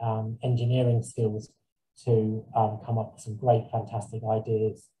their engineering skills to come up with some great, fantastic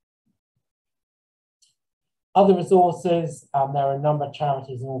ideas. Other resources, there are a number of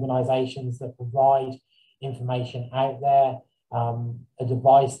charities and organisations that provide information out there, a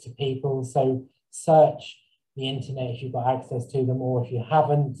device to people. So search the internet if you've got access to them, or if you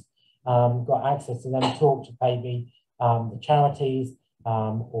haven't got access to them, talk to maybe the charities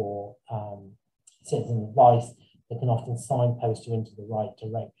or citizen advice that can often signpost you into the right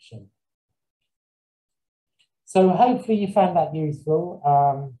direction. So hopefully you found that useful.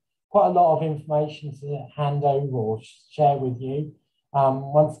 Quite a lot of information to hand over or share with you.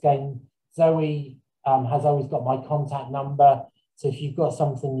 Once again, Zoe has always got my contact number. So if you've got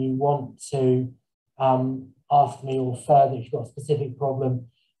something you want to ask me or further, if you've got a specific problem,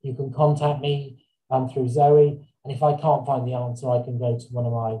 you can contact me through Zoe. And if I can't find the answer, I can go to one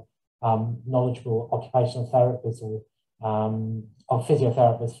of my knowledgeable occupational therapists or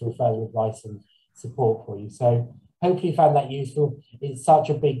physiotherapists for further advice and support for you. So hopefully you found that useful. It's such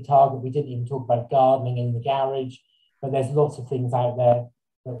a big target. We didn't even talk about gardening in the garage, but there's lots of things out there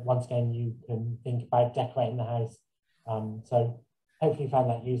that once again you can think about decorating the house. So hopefully you found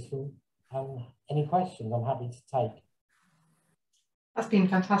that useful. Any questions? I'm happy to take. That's been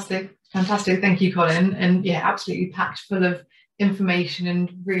fantastic. Fantastic. Thank you, Colin. And yeah, absolutely packed full of information and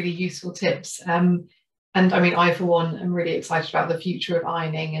really useful tips. And I mean, I, for one, am really excited about the future of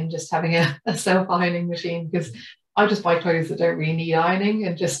ironing and just having a self-ironing machine, because I just buy clothes that don't really need ironing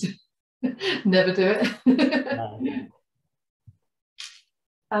and just never do it.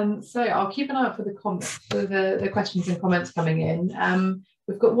 So I'll keep an eye out for the comments, for the questions and comments coming in.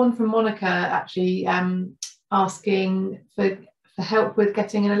 We've got one from Monica actually asking for help with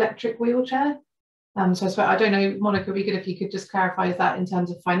getting an electric wheelchair. So I don't know, Monica, it'd be good if you could just clarify, is that in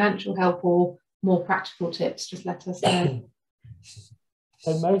terms of financial help or more practical tips? Just let us know.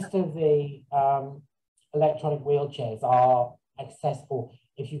 So most of the electronic wheelchairs are accessible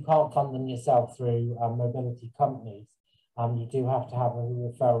if you can't fund them yourself through mobility companies. You do have to have a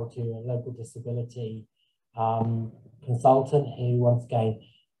referral to a local disability consultant who, once again,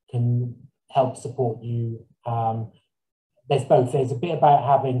 can help support you. There's both. There's a bit about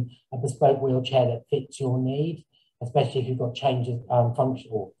having a bespoke wheelchair that fits your need, especially if you've got changes,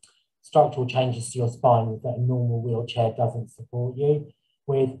 functional, structural changes to your spine that a normal wheelchair doesn't support you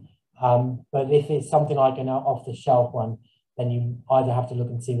with. But if it's something like an off-the-shelf one, then you either have to look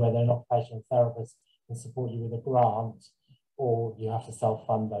and see whether an occupational therapist can support you with a grant, or you have to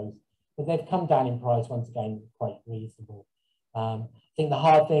self-fund those. But they've come down in price, once again, quite reasonable. I think the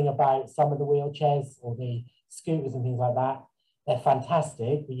hard thing about some of the wheelchairs or the scooters and things like that, they're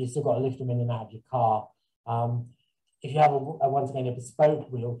fantastic, but you've still got to lift them in and out of your car. If you have, once again, a bespoke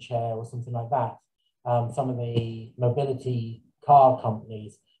wheelchair or something like that, some of the mobility car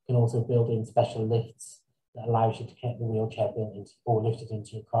companies can also build in special lifts that allows you to get the wheelchair built into or lifted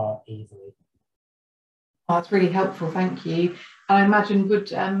into your car easily. Oh, that's really helpful, thank you. I imagine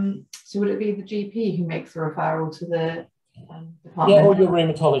would it be the GP who makes the referral to the department? Yeah, or your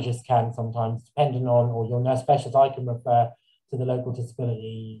rheumatologist can sometimes, depending on, or your nurse specialist. I can refer to the local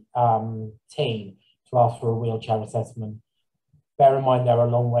disability team to ask for a wheelchair assessment. Bear in mind there are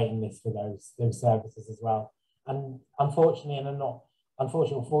a long waiting list for those services as well. And unfortunately,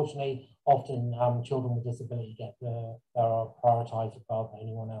 fortunately, often children with disability are prioritised above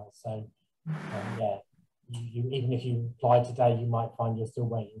anyone else. So yeah, even if you apply today, you might find you're still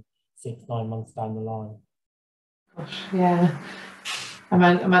waiting 6-9 months down the line. Gosh, yeah. I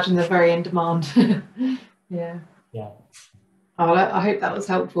imagine they're very in demand. Yeah. Yeah. Oh, I hope that was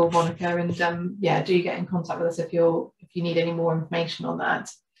helpful, Monica. And yeah, do get in contact with us if you need any more information on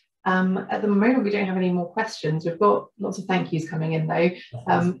that. At the moment, we don't have any more questions. We've got lots of thank yous coming in, though.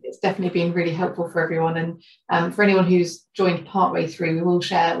 It's definitely been really helpful for everyone. And for anyone who's joined partway through, we will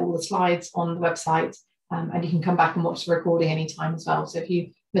share all the slides on the website, and you can come back and watch the recording anytime as well. So if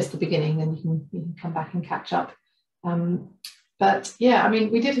you missed the beginning, then you can come back and catch up. But yeah, I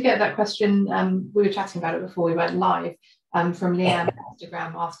mean, we did get that question. We were chatting about it before we went live, from Leanne on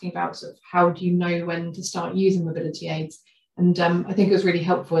Instagram, asking about sort of how do you know when to start using mobility aids? And I think it was really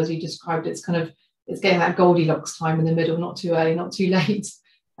helpful, as you described. It's getting that Goldilocks time in the middle, not too early, not too late.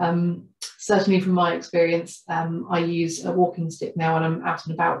 Certainly from my experience, I use a walking stick now when I'm out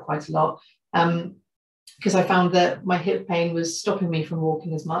and about quite a lot, because I found that my hip pain was stopping me from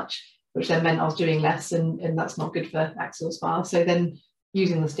walking as much, which then meant I was doing less, and that's not good for axial SpA. So then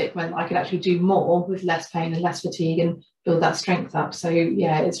using the stick meant I could actually do more with less pain and less fatigue and build that strength up. So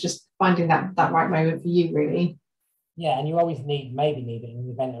yeah, it's just finding that right moment for you, really. Yeah, and you always maybe need it in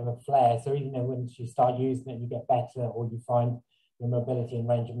the event of a flare. So even though once you start using it, you get better, or you find your mobility and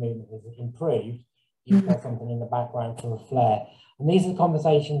range of movement has improved, you've got something in the background for a flare. And these are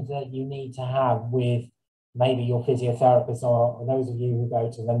conversations that you need to have with maybe your physiotherapist, or those of you who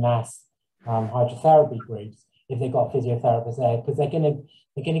go to the NASS hydrotherapy groups, if they've got physiotherapists there, because they're going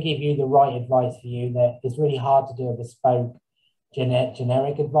to give you the right advice for you. That it's really hard to do a bespoke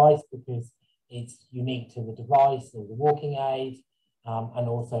generic advice, because it's unique to the device or the walking aid, and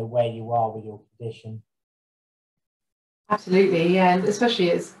also where you are with your condition. Absolutely, yeah, and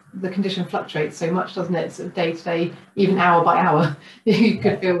especially as the condition fluctuates so much, doesn't it? Sort of day to day, even hour by hour. You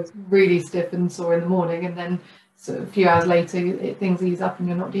could feel really stiff and sore in the morning, and then sort of a few hours later, things ease up and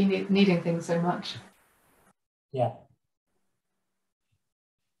you're not needing things so much. Yeah.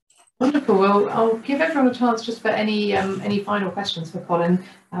 Wonderful. Well, I'll give everyone a chance just for any final questions for Colin.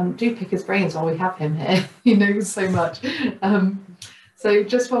 Do pick his brains while we have him here. He knows so much. So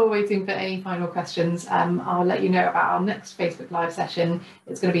just while we're waiting for any final questions, I'll let you know about our next Facebook Live session.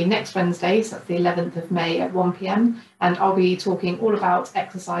 It's going to be next Wednesday, so that's the 11th of May at 1 p.m. And I'll be talking all about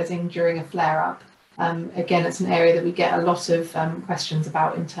exercising during a flare-up. Again, it's an area that we get a lot of questions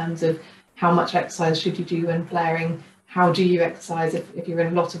about, in terms of how much exercise should you do when flaring? How do you exercise if you're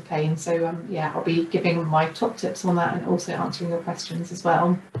in a lot of pain? So yeah, I'll be giving my top tips on that and also answering your questions as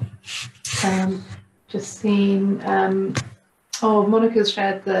well. Just seen, oh, Monica's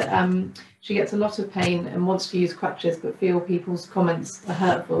shared that she gets a lot of pain and wants to use crutches, but feel people's comments are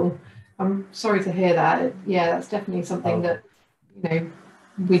hurtful. I'm sorry to hear that. Yeah, that's definitely something that, you know,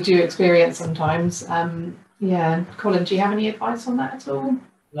 we do experience sometimes. Yeah, Colin, do you have any advice on that at all?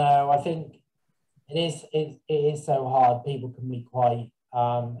 No, I think it is so hard. People can be quite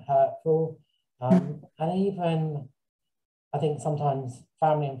hurtful, and even I think sometimes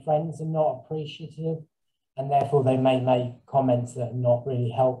family and friends are not appreciative, and therefore they may make comments that are not really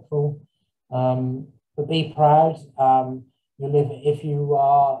helpful. But be proud. If you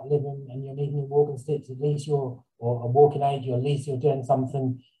are living and you're needing walking sticks, at least or a walking aid, at least you're doing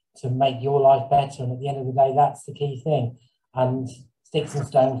something to make your life better. And at the end of the day, that's the key thing. And sticks and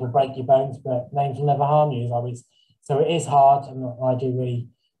stones will break your bones, but names will never harm you. So it is hard, and I do really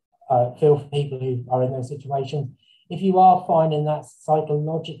feel for people who are in those situations. If you are finding that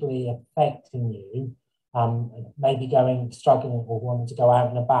psychologically affecting you, maybe struggling or wanting to go out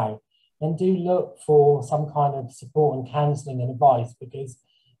and about, then do look for some kind of support and counselling and advice, because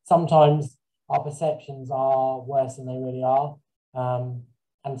sometimes our perceptions are worse than they really are.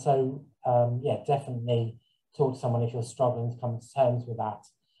 And so, yeah, definitely talk to someone if you're struggling to come to terms with that.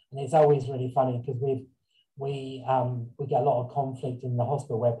 And it's always really funny, because we get a lot of conflict in the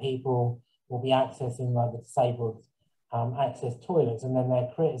hospital where people will be accessing like the disabled access toilets, and then they're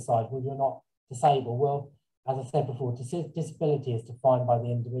criticised, well, you're not disabled. Well, as I said before, disability is defined by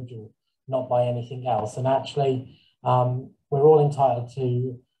the individual, not by anything else. And actually, we're all entitled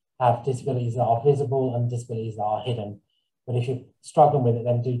to have disabilities that are visible and disabilities that are hidden. But if you're struggling with it,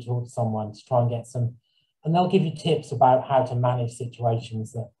 then do talk to someone to try and get some, and they'll give you tips about how to manage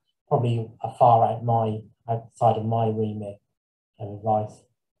situations that probably are far outside of my remit of advice.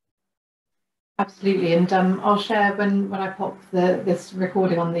 Absolutely, and I'll share when I pop this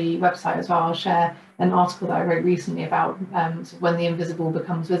recording on the website as well. I'll share an article that I wrote recently about sort of when the invisible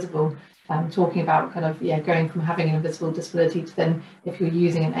becomes visible, talking about kind of going from having an invisible disability to then, if you're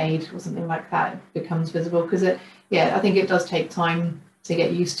using an aid or something like that, it becomes visible, because I think it does take time to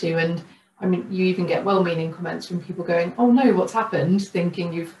get used to. And I mean, you even get well-meaning comments from people going, "Oh no, what's happened?"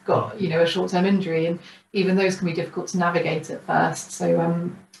 thinking you've got a short-term injury, and even those can be difficult to navigate at first. So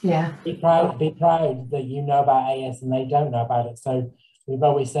yeah. Be proud that you know about AS and they don't know about it. So we've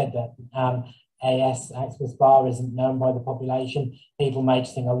always said that AS, axial SpA, isn't known by the population. People may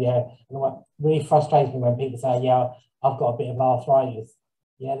just think, oh yeah, and what really frustrates me when people say, yeah, I've got a bit of arthritis.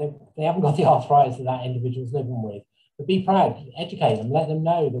 Yeah, they haven't got the arthritis that that individual's living with. But be proud, educate them, let them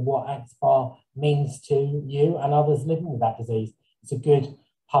know that what axial SpA means to you and others living with that disease. It's a good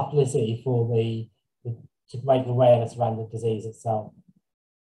publicity for to make awareness around the disease itself.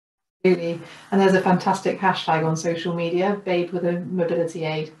 Absolutely. And there's a fantastic hashtag on social media, Babe with a Mobility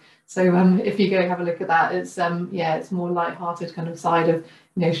Aid. So if you go have a look at that, it's yeah, it's more light-hearted kind of side of,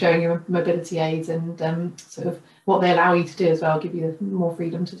 you know, showing your mobility aids and sort of what they allow you to do as well, give you more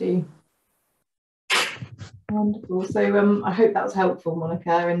freedom to do. Wonderful. So I hope that was helpful,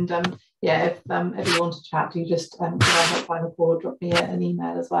 Monica. And yeah, if ever you want to chat, do just give our helpline a call or drop me an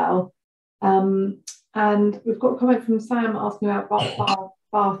email as well. And we've got a comment from Sam asking about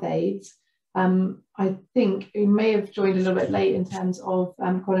bath aids. I think you may have joined a little bit late in terms of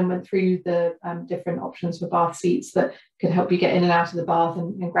Colin went through the different options for bath seats that could help you get in and out of the bath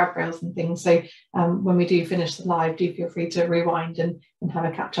and grab rails and things. So when we do finish the live, do feel free to rewind and have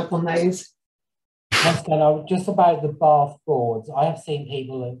a catch up on those. Once again, just about the bath boards, I have seen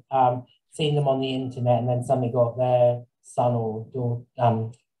people seen them on the internet and then suddenly got their son or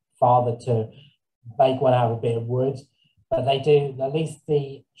father to make one out of a bit of wood. But they do, at least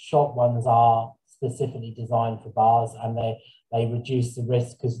the shop ones are specifically designed for bars, and they reduce the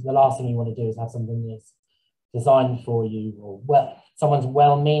risk, because the last thing you want to do is have something that's designed for you, or someone's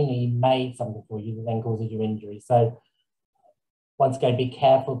well-meaning made something for you that then causes you injury. So once again, be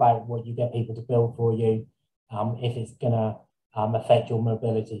careful about what you get people to build for you if it's going to affect your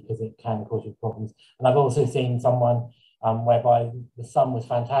mobility, because it can cause you problems. And I've also seen someone whereby the son was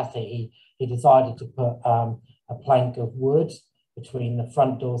fantastic. He decided to put a plank of wood between the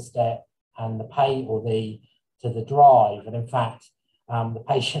front doorstep and the to the drive, and in fact the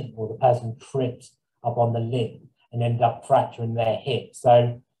patient or the person tripped up on the lip and ended up fracturing their hip.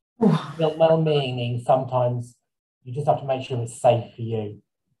 So well-meaning, sometimes you just have to make sure it's safe for you.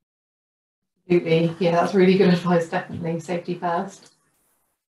 Absolutely, yeah, that's really good advice. Definitely safety first.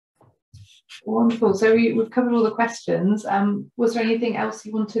 Wonderful. So we've covered all the questions. Was there anything else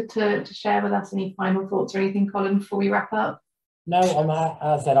you wanted to share with us? Any final thoughts or anything, Colin, before we wrap up? No,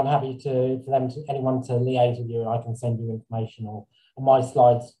 as I said, I'm happy for anyone to liaise with you, and I can send you information, or my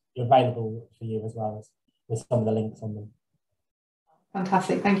slides are available for you as well as with some of the links on them.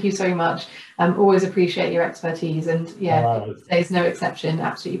 Fantastic. Thank you so much. Always appreciate your expertise, and yeah, today's no exception.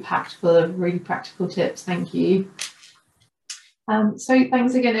 Absolutely packed full of really practical tips. Thank you. So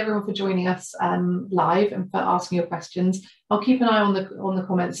thanks again, everyone, for joining us live and for asking your questions. I'll keep an eye on the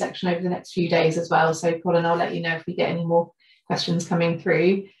comments section over the next few days as well. So Colin, I'll let you know if we get any more questions coming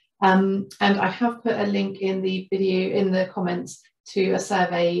through. And I have put a link in the video in the comments to a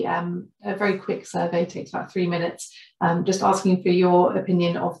survey, a very quick survey, takes about 3 minutes, just asking for your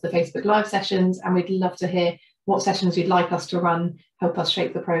opinion of the Facebook Live sessions. And we'd love to hear what sessions you'd like us to run, help us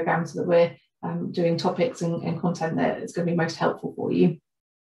shape the programme so that we're doing topics and content that is going to be most helpful for you.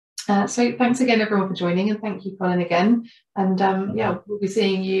 So thanks again, everyone, for joining, and thank you, Colin, again. And yeah, we'll be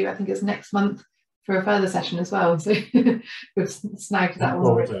seeing you, I think it's next month, for a further session as well. So we've snagged that one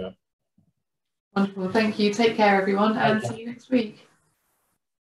already. Wonderful. Thank you. Take care, everyone, and see you next week.